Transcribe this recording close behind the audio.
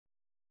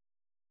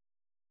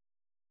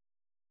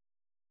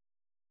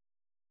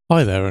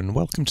Hi there and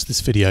welcome to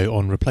this video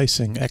on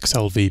replacing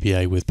Excel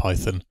VBA with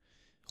Python.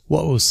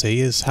 What we'll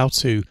see is how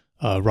to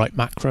write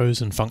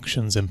macros and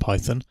functions in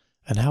Python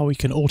and how we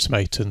can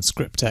automate and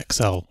script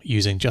Excel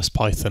using just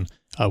Python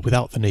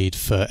without the need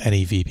for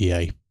any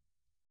VBA.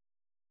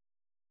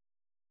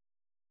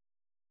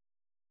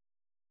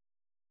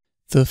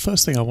 The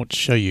first thing I want to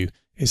show you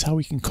is how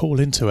we can call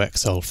into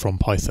Excel from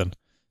Python.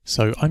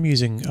 So I'm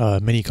using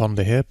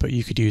Miniconda here, but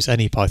you could use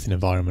any Python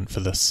environment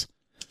for this.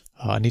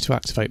 I need to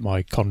activate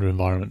my Conda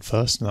environment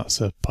first, and that's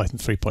a Python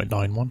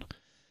 3.9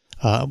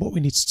 and what we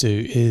need to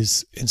do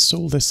is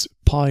install this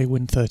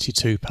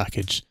PyWin32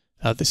 package.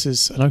 This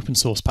is an open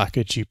source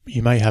package,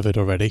 you may have it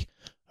already,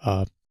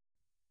 but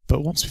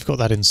once we've got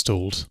that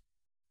installed,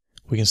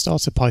 we can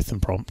start a Python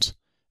prompt,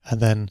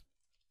 and then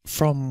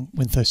from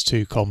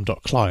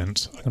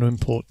win32com.client, I'm going to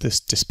import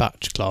this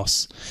dispatch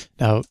class.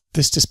 Now,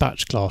 this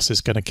dispatch class is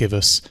going to give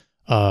us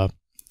our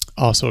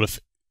sort of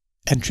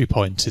entry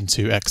point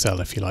into Excel,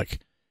 if you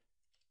like.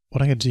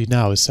 What I'm going to do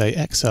now is say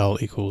Excel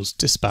equals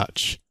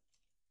dispatch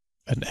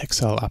an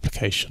Excel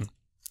application.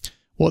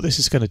 What this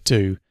is going to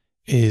do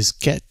is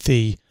get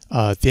the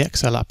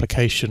Excel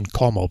application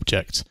com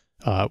object,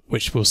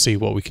 which we'll see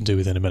what we can do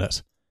with in a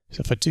minute.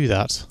 So if I do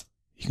that,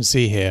 you can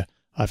see here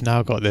I've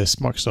now got this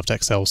Microsoft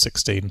Excel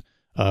 16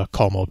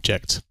 com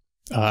object,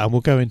 and we'll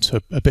go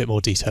into a bit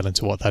more detail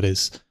into what that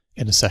is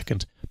in a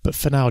second. But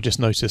for now, just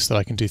notice that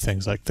I can do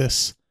things like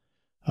this.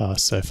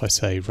 So if I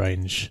say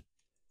range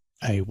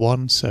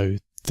A1, so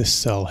this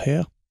cell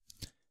here,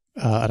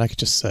 and I could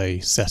just say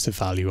set a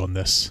value on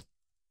this.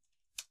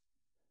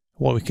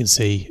 What we can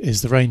see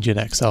is the range in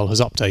Excel has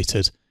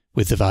updated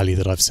with the value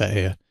that I've set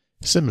here.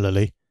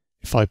 Similarly,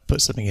 if I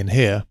put something in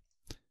here,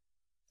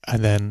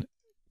 and then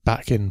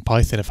back in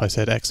Python, if I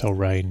said Excel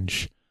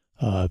range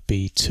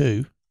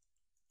B2,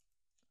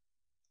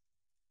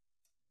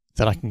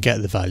 then I can get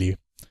the value.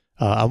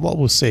 And what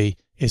we'll see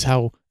is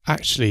how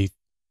actually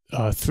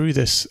through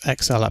this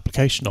Excel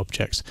application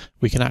object,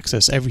 we can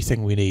access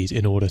everything we need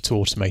in order to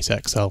automate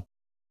Excel.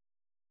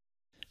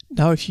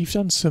 Now, if you've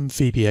done some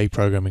VBA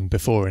programming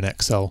before in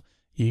Excel,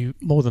 you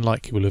more than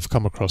likely will have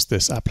come across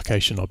this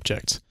application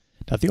object.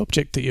 Now, the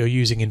object that you're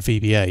using in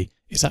VBA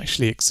is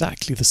actually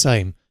exactly the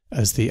same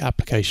as the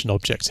application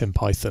object in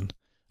Python.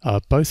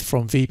 Both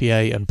from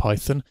VBA and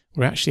Python,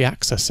 we're actually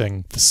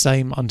accessing the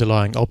same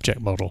underlying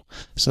object model.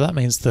 So that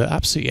means that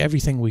absolutely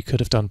everything we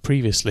could have done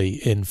previously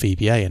in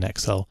VBA in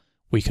Excel,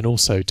 we can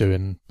also do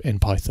in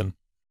Python.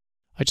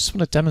 I just want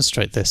to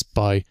demonstrate this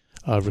by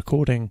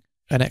recording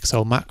an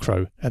Excel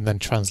macro and then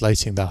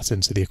translating that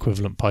into the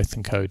equivalent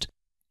Python code.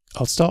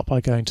 I'll start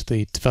by going to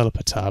the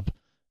Developer tab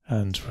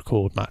and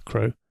record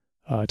macro.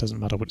 It doesn't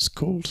matter what it's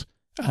called.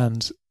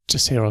 And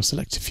just here I'll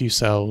select a few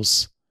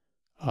cells,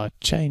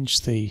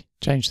 change the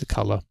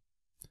color,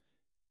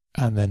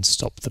 and then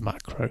stop the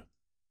macro.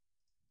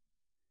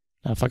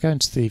 Now if I go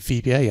into the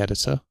VBA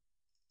editor,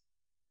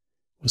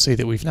 we'll see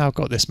that we've now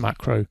got this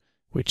macro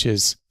which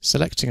is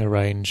selecting a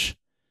range,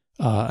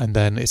 and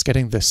then it's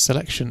getting this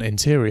selection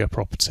interior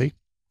property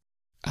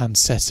and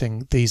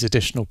setting these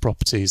additional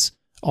properties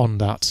on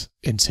that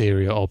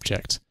interior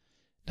object.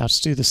 Now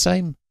to do the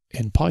same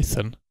in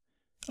Python,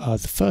 the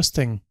first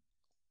thing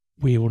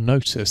we will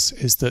notice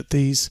is that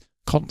these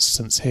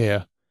constants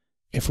here,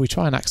 if we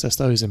try and access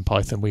those in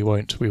Python, we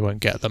won't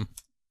get them.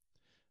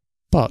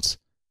 But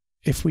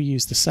if we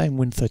use the same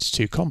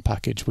win32com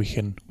package, we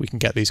can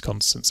get these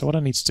constants. So what I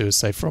need to do is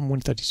say from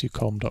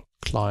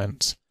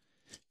win32com.client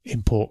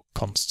import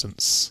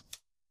constants.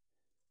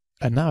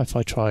 And now if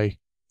I try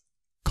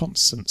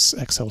constants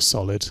Excel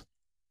solid,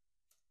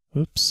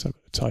 oops, I've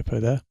got a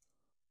typo there.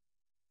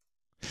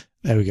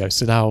 There we go.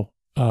 So now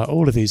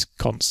all of these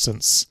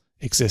constants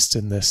exist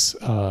in this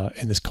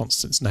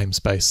constants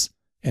namespace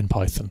in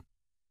Python.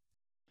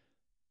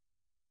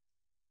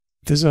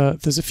 There's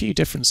a few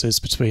differences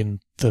between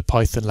the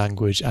Python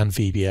language and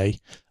VBA.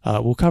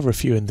 We'll cover a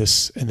few in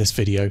this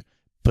video,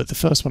 but the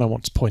first one I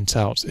want to point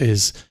out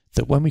is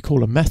that when we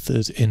call a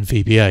method in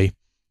VBA,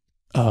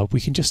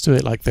 we can just do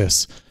it like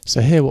this.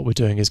 So here what we're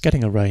doing is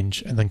getting a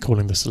range and then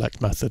calling the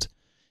select method.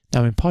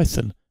 Now in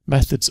Python,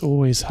 methods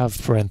always have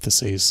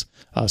parentheses,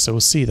 so we'll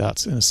see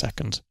that in a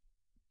second.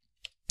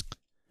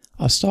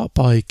 I'll start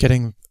by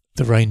getting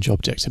the range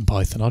object in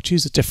Python. I'll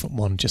choose a different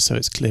one just so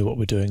it's clear what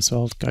we're doing. So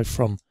I'll go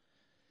from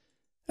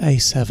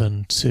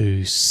A7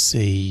 to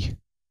C11.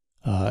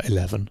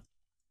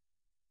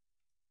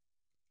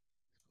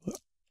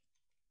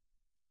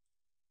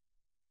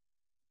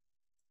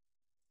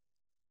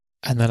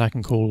 And then I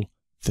can call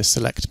the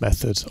select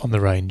method on the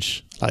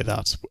range like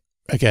that.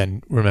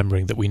 Again,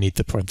 remembering that we need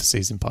the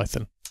parentheses in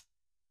Python.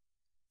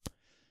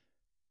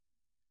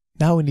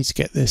 Now we need to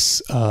get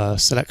this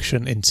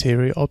selection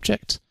interior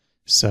object.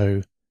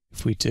 So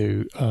if we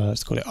do,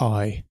 let's call it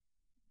I,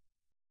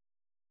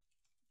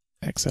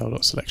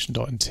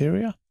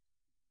 excel.selection.interior.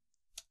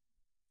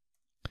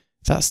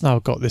 That's now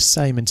got this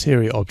same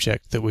interior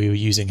object that we were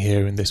using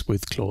here in this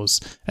with clause,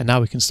 and now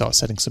we can start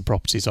setting some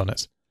properties on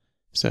it.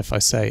 So if I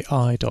say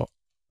I.pattern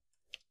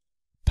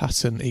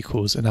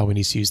equals, and now we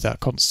need to use that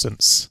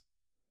constants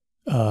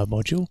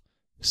module.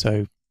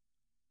 So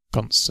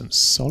constant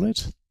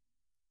solid,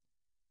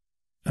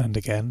 and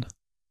again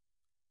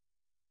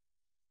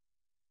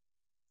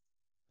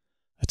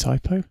a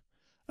typo,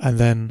 and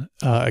then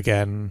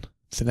again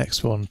the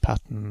next one,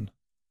 pattern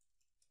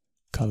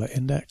color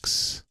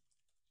index,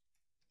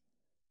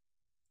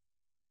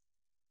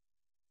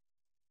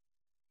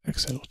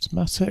 Excel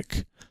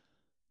automatic,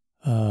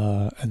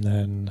 and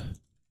then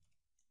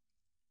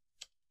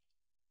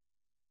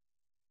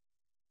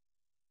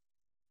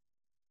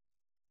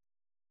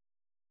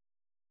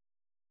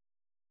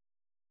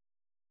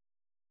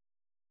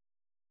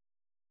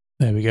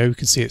there we go. We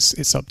can see it's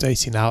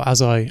updating now.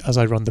 As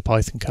I run the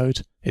Python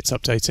code, it's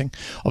updating.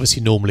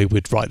 Obviously, normally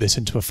we'd write this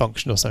into a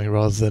function or something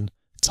rather than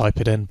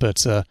type it in,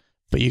 but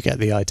you get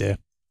the idea.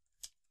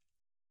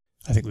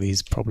 I think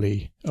these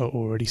probably are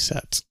already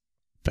set,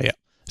 but yeah.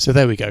 So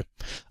there we go.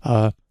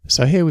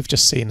 So here we've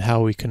just seen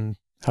how we can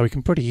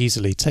pretty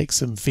easily take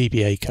some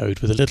VBA code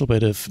with a little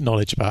bit of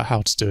knowledge about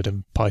how to do it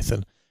in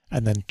Python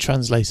and then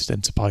translate it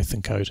into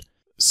Python code.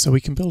 So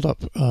we can build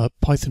up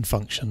Python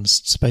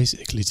functions to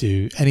basically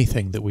do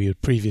anything that we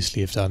would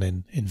previously have done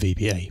in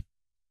VBA.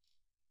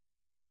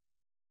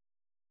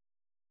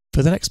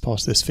 For the next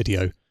part of this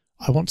video,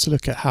 I want to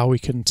look at how we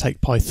can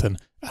take Python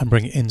and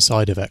bring it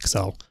inside of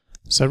Excel.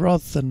 So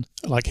rather than,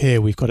 like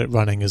here, we've got it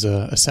running as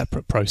a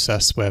separate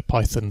process where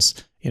Python's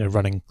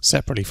running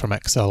separately from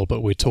Excel,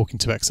 but we're talking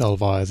to Excel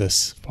via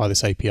this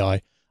API.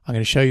 I'm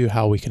going to show you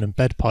how we can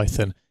embed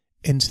Python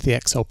into the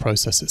Excel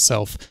process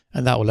itself,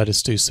 and that will let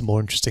us do some more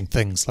interesting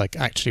things like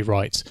actually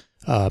write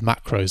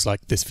macros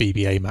like this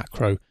VBA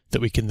macro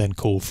that we can then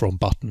call from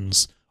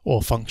buttons,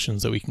 or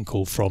functions that we can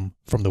call from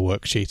the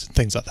worksheet and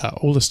things like that.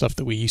 All the stuff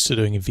that we're used to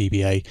doing in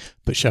VBA,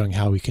 but showing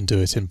how we can do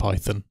it in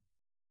Python.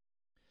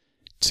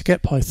 To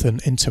get Python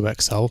into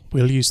Excel,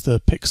 we'll use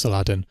the PyXLL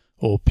add-in,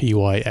 or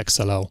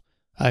PyXLL.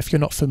 If you're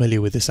not familiar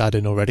with this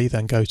add-in already,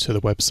 then go to the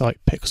website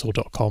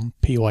pyxl.com,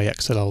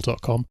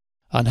 pyxll.com,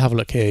 and have a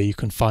look here. You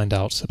can find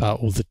out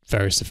about all the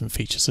various different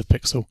features of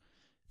Pixel.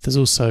 There's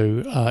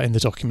also in the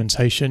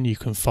documentation you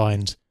can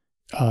find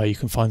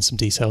some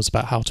details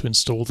about how to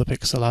install the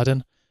Pixel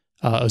add-in,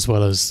 as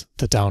well as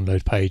the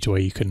download page where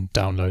you can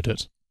download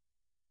it.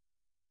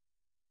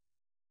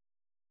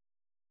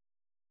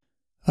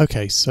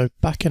 Okay, so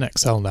back in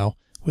Excel now,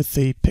 with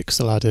the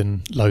Pixel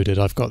add-in loaded,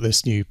 I've got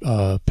this new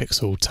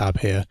Pixel tab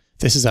here.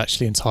 This is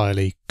actually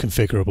entirely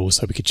configurable,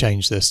 so we could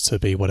change this to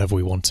be whatever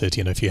we wanted,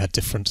 if you had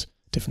different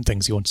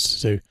things you wanted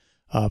to do.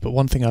 But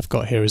one thing I've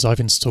got here is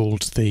I've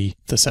installed the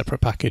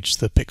separate package,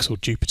 the Pixel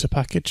Jupyter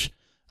package,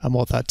 and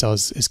what that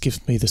does is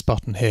gives me this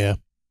button here,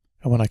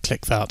 and when I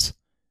click that,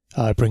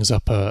 it brings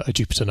up a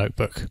Jupyter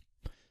notebook.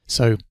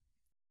 So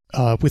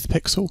with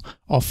Pixel,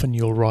 often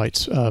you'll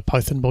write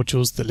Python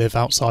modules that live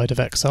outside of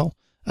Excel,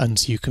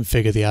 and you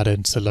configure the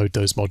add-in to load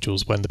those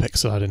modules when the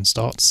Pixel add-in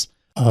starts.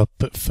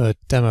 But for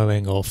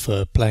demoing or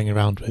for playing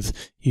around with,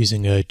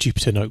 using a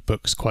Jupyter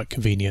notebook is quite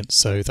convenient,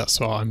 so that's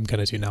what I'm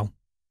going to do now.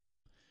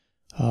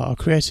 I'll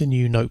create a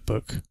new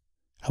notebook,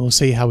 and we'll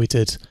see how we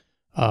did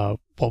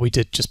what we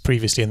did just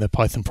previously in the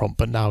Python prompt,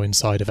 but now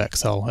inside of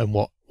Excel, and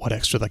what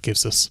extra that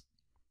gives us.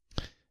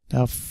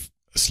 Now,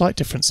 a slight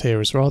difference here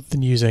is rather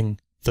than using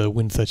the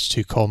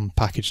Win32com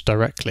package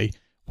directly,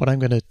 what I'm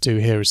going to do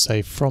here is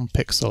say from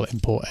Pixel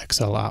import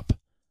XL app.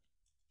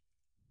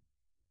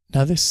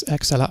 Now this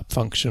XL app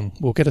function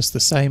will get us the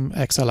same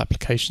Excel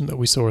application that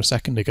we saw a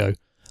second ago,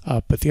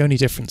 but the only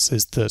difference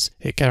is that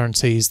it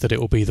guarantees that it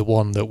will be the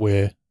one that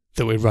we're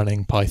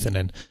running Python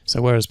in.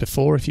 So whereas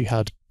before, if you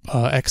had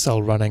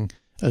Excel running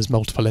as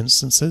multiple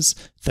instances,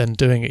 then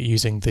doing it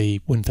using the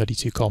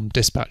Win32com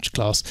dispatch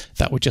class,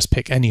 that would just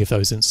pick any of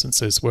those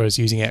instances, whereas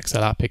using XL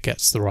app, it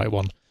gets the right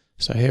one.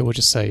 So here we'll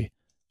just say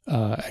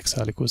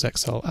XL equals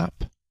XL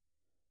app,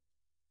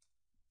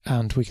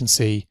 and we can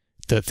see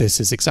that this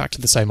is exactly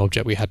the same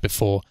object we had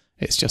before.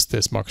 It's just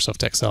this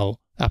Microsoft Excel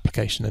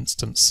application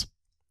instance.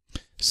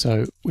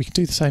 So we can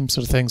do the same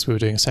sort of things we were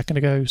doing a second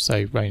ago,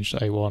 say range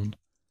A1,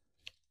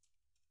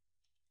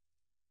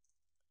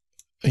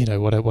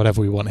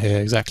 whatever we want here,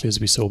 exactly as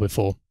we saw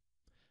before.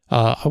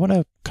 I want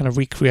to kind of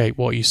recreate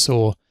what you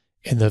saw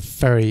in the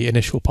very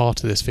initial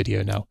part of this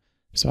video now.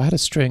 So I had a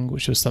string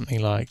which was something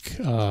like,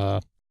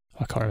 I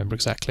can't remember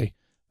exactly,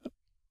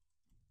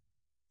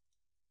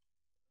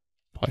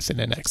 Python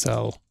in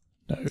Excel,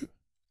 no,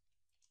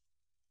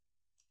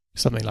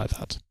 something like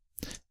that.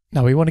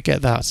 Now we want to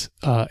get that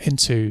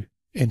into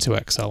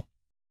Excel.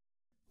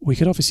 We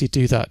could obviously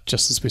do that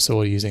just as we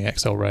saw using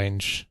Excel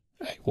range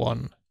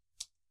A1.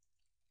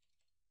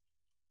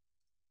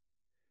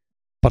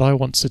 But I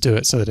want to do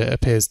it so that it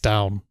appears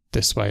down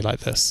this way like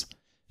this.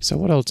 So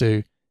what I'll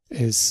do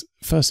is,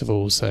 first of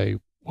all, say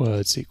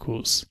words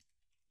equals,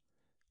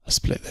 I'll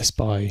split this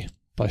by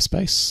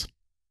space.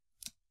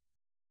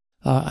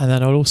 And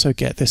then I'll also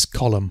get this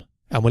column,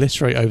 and we'll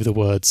iterate over the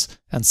words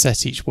and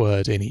set each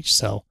word in each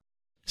cell.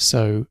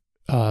 So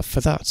for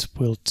that,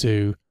 we'll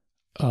do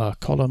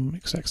column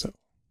XXL.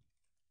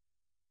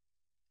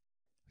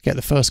 Get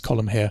the first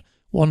column here.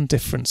 One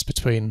difference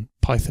between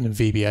Python and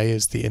VBA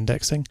is the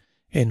indexing.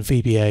 In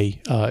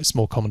VBA, it's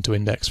more common to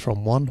index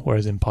from 1,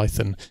 whereas in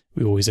Python,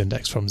 we always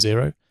index from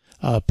 0.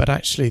 But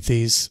actually,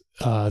 these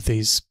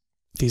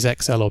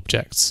XL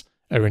objects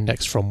are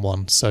indexed from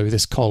 1, so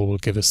this col will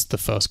give us the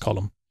first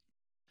column.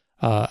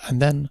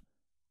 And then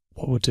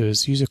what we'll do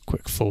is use a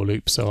quick for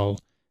loop, so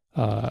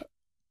I'll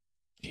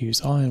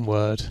use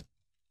ironword.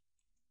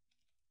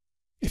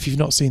 If you've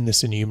not seen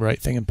this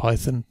enumerate thing in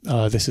Python,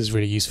 this is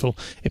really useful.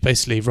 It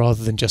basically,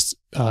 rather than just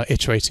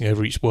iterating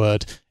over each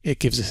word, it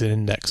gives us an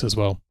index as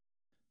well.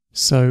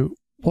 So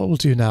what we'll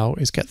do now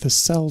is get the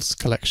cells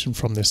collection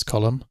from this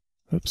column,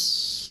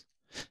 oops,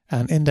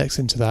 and index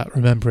into that,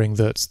 remembering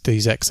that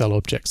these XL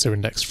objects are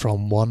indexed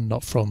from 1,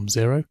 not from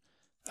 0,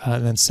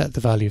 and then set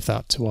the value of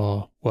that to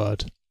our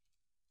word.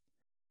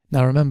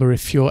 Now remember,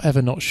 if you're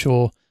ever not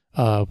sure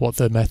what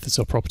the methods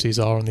or properties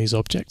are on these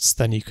objects,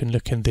 then you can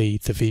look in the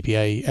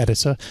VBA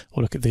editor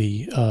or look at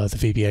the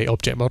VBA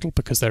object model,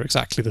 because they're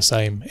exactly the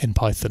same in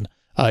Python.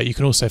 You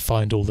can also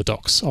find all the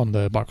docs on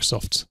the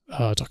Microsoft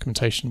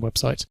documentation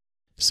website.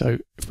 So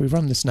if we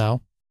run this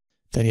now,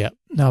 then yeah,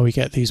 now we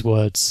get these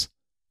words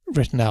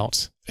written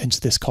out into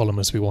this column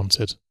as we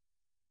wanted.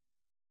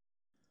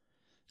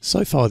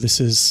 So far this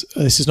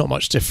is not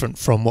much different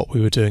from what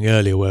we were doing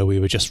earlier, where we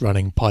were just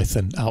running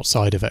Python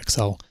outside of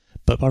Excel.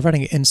 But by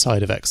running it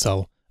inside of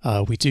Excel,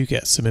 we do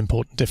get some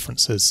important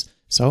differences.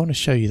 So I want to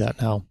show you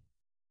that now.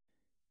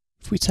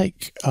 If we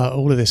take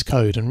all of this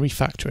code and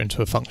refactor it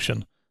into a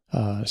function,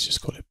 let's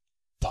just call it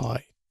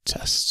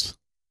PyTest.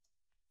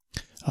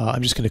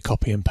 I'm just going to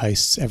copy and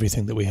paste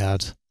everything that we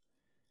had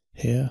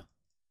here.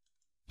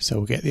 So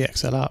we'll get the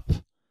XL app,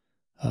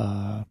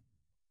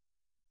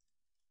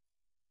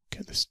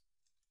 get this,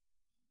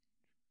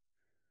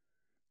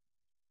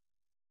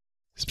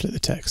 split the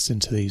text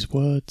into these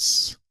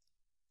words,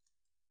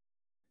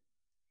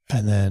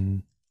 and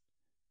then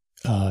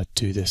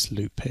do this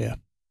loop here.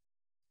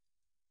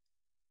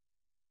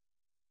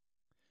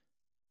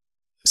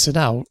 So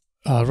now,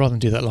 rather than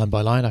do that line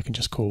by line, I can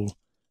just call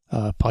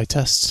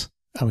PyTest,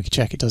 and we can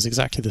check it does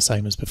exactly the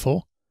same as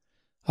before.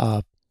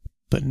 But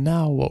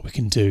now what we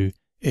can do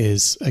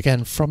is,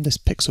 again, from this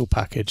pixel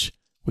package,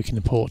 we can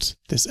import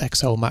this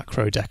XL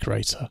macro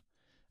decorator.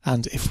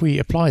 And if we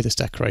apply this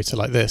decorator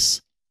like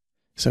this,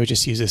 so we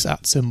just use this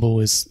 @ symbol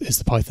is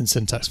the Python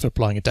syntax for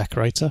applying a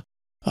decorator,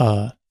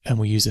 and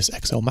we use this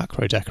XL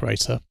macro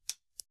decorator.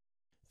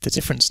 The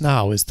difference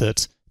now is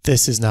that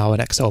this is now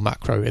an XL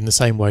macro in the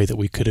same way that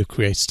we could have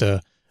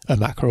created a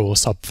macro or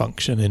sub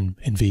function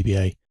in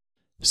VBA.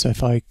 So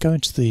if I go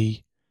into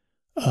the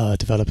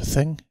developer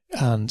thing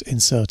and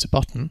insert a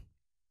button,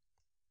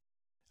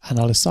 and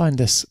I'll assign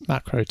this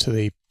macro to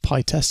the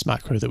PyTest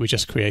macro that we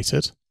just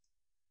created.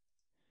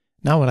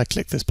 Now when I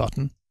click this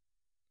button,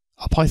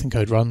 our Python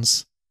code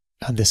runs,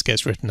 and this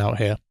gets written out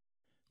here.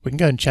 We can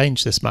go and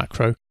change this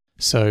macro.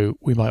 So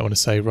we might want to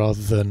say,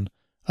 rather than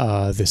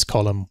this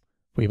column,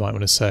 we might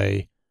want to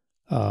say,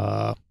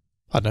 I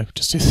don't know,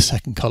 just do the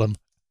second column.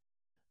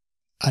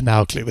 And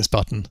now click this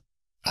button,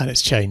 and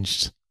it's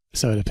changed,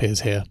 so it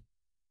appears here.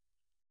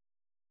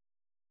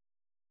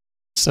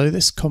 So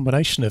this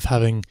combination of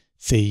having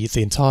the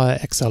entire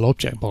XL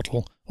object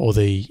model, or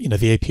the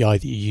API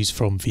that you use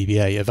from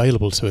VBA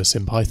available to us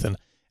in Python,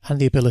 and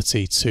the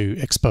ability to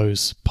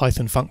expose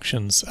Python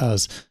functions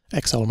as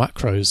XL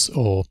macros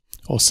or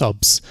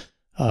subs,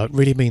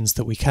 really means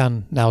that we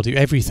can now do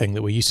everything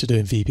that we used to do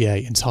in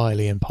VBA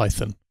entirely in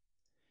Python.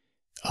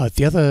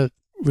 The other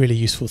really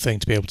useful thing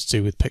to be able to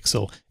do with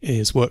Pixel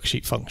is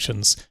worksheet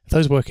functions.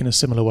 Those work in a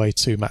similar way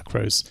to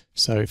macros.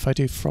 So if I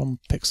do from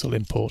Pixel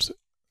import,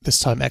 this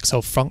time XL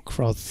func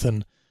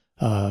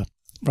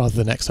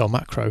rather than XL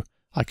macro,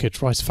 I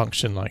could write a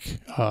function like,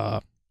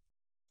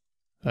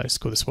 let's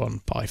call this one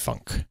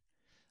func,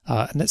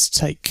 and let's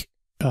take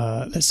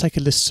a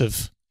list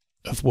of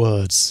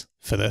words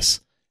for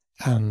this,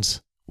 and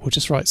we'll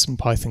just write some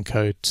Python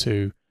code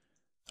to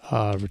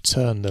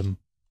return them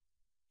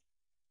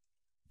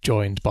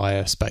joined by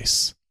a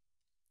space.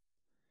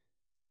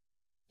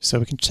 So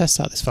we can test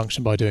out this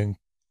function by doing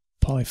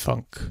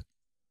pyfunc,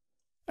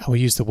 and we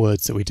use the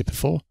words that we did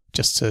before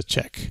just to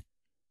check.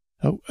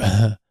 Oh,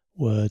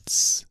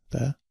 words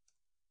there.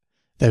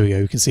 There we go.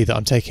 You can see that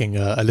I'm taking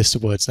a list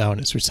of words now and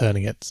it's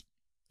returning it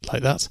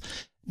like that.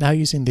 Now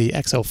using the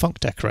XL func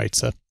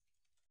decorator,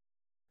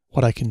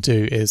 what I can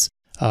do is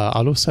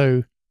I'll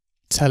also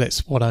tell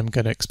it what I'm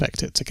going to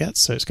expect it to get.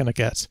 So it's going to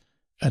get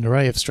an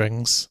array of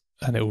strings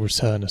and it will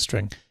return a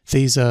string.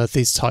 These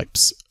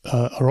types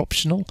are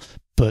optional,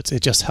 but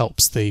it just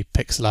helps the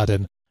Pixel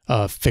add-in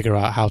figure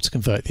out how to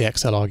convert the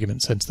XL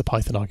arguments into the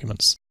Python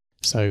arguments.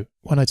 So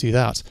when I do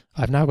that,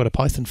 I've now got a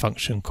Python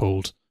function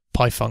called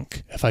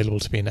pyfunc available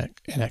to me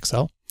in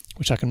XL,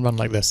 which I can run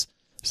like this.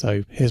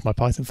 So here's my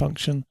Python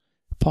function,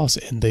 pass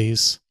it in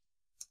these,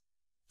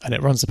 and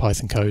it runs the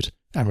Python code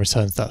and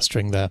returns that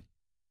string there.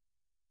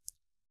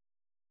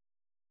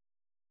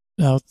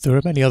 Now, there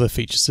are many other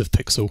features of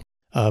Pixel,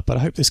 but I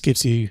hope this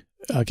gives you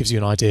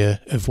an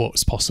idea of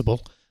what's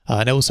possible,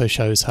 and it also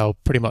shows how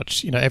pretty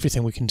much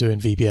everything we can do in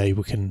VBA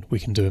we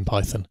can do in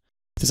Python.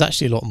 There's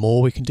actually a lot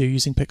more we can do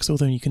using Pixel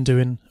than you can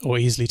do or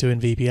easily do in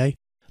VBA.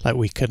 Like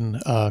we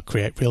can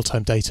create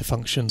real-time data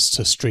functions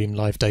to stream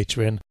live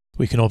data in.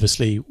 We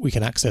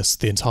can access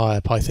the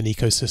entire Python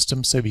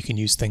ecosystem, so we can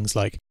use things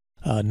like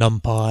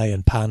NumPy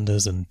and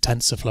Pandas and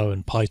TensorFlow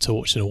and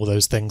PyTorch and all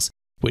those things,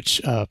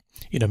 which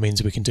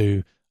means we can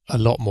do a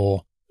lot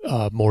more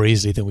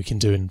easily than we can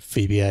do in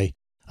VBA.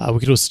 We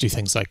could also do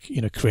things like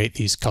create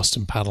these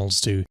custom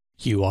panels, do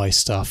UI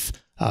stuff.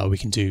 We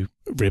can do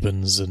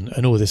ribbons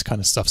and all this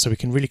kind of stuff. So we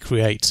can really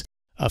create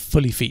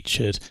fully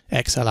featured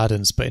Excel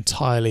add-ins, but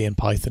entirely in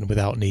Python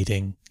without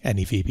needing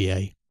any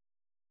VBA.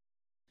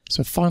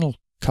 So final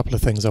couple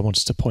of things I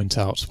wanted to point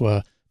out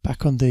were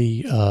back on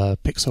the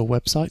Pixel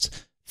website.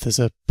 There's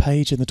a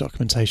page in the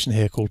documentation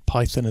here called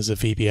Python as a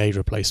VBA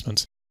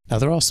replacement. Now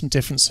there are some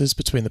differences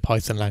between the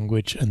Python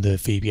language and the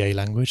VBA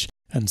language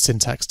and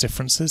syntax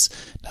differences.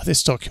 Now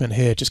this document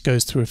here just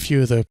goes through a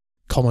few of the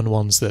common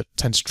ones that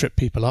tend to trip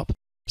people up.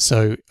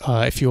 So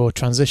if you're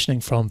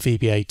transitioning from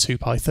VBA to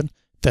Python,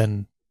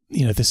 then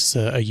this is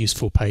a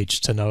useful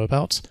page to know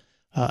about.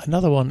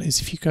 Another one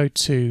is if you go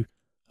to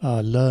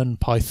Learn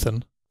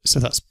Python, so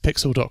that's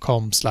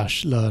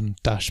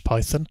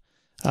pixel.com/learn-python,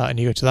 and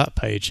you go to that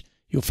page,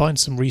 you'll find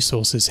some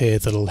resources here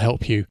that'll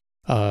help you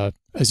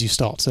as you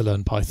start to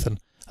learn Python.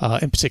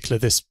 In particular,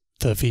 the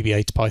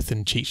VBA to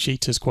Python cheat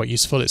sheet is quite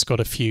useful. It's got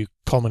a few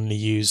commonly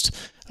used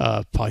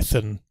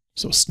Python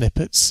sort of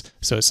snippets,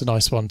 so it's a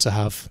nice one to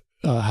have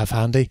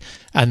handy.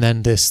 And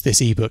then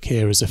this ebook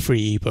here is a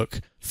free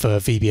ebook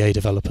for VBA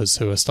developers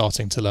who are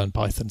starting to learn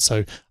Python.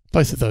 So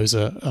both of those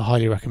are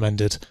highly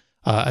recommended.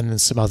 And then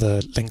some other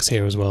links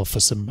here as well for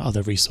some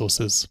other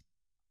resources.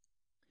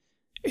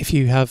 If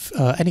you have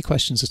any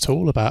questions at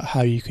all about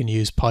how you can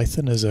use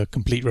Python as a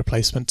complete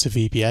replacement to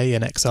VBA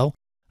in Excel,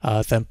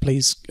 then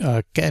please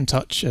get in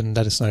touch and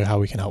let us know how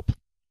we can help.